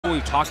what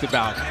we've talked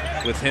about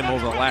with him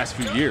over the last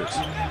few years.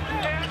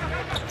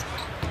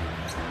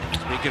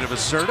 Speaking of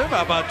assertive,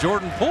 how about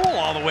Jordan Poole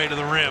all the way to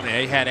the rim? Yeah,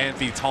 he had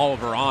Anthony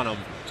Tolliver on him.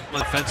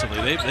 Offensively,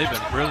 they've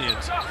been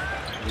brilliant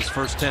in these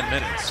first 10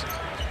 minutes.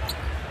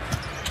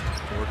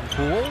 Jordan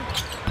Poole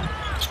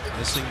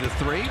missing the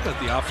three, but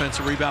the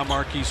offensive rebound,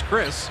 Marquise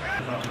Chris.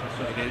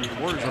 And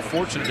the Warriors are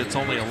fortunate it's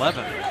only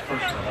 11.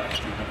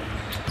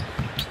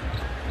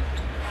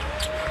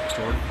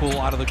 Jordan Poole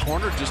out of the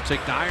corner, just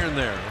ticked iron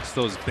there. It's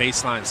those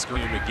baseline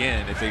screen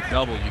again. If they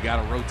double, you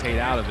got to rotate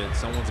out of it.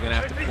 Someone's going to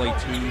have to play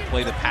two,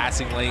 play the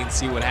passing lane,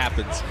 see what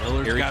happens.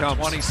 Lillard's Here he got comes.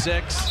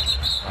 26,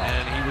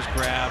 and he was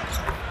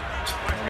grabbed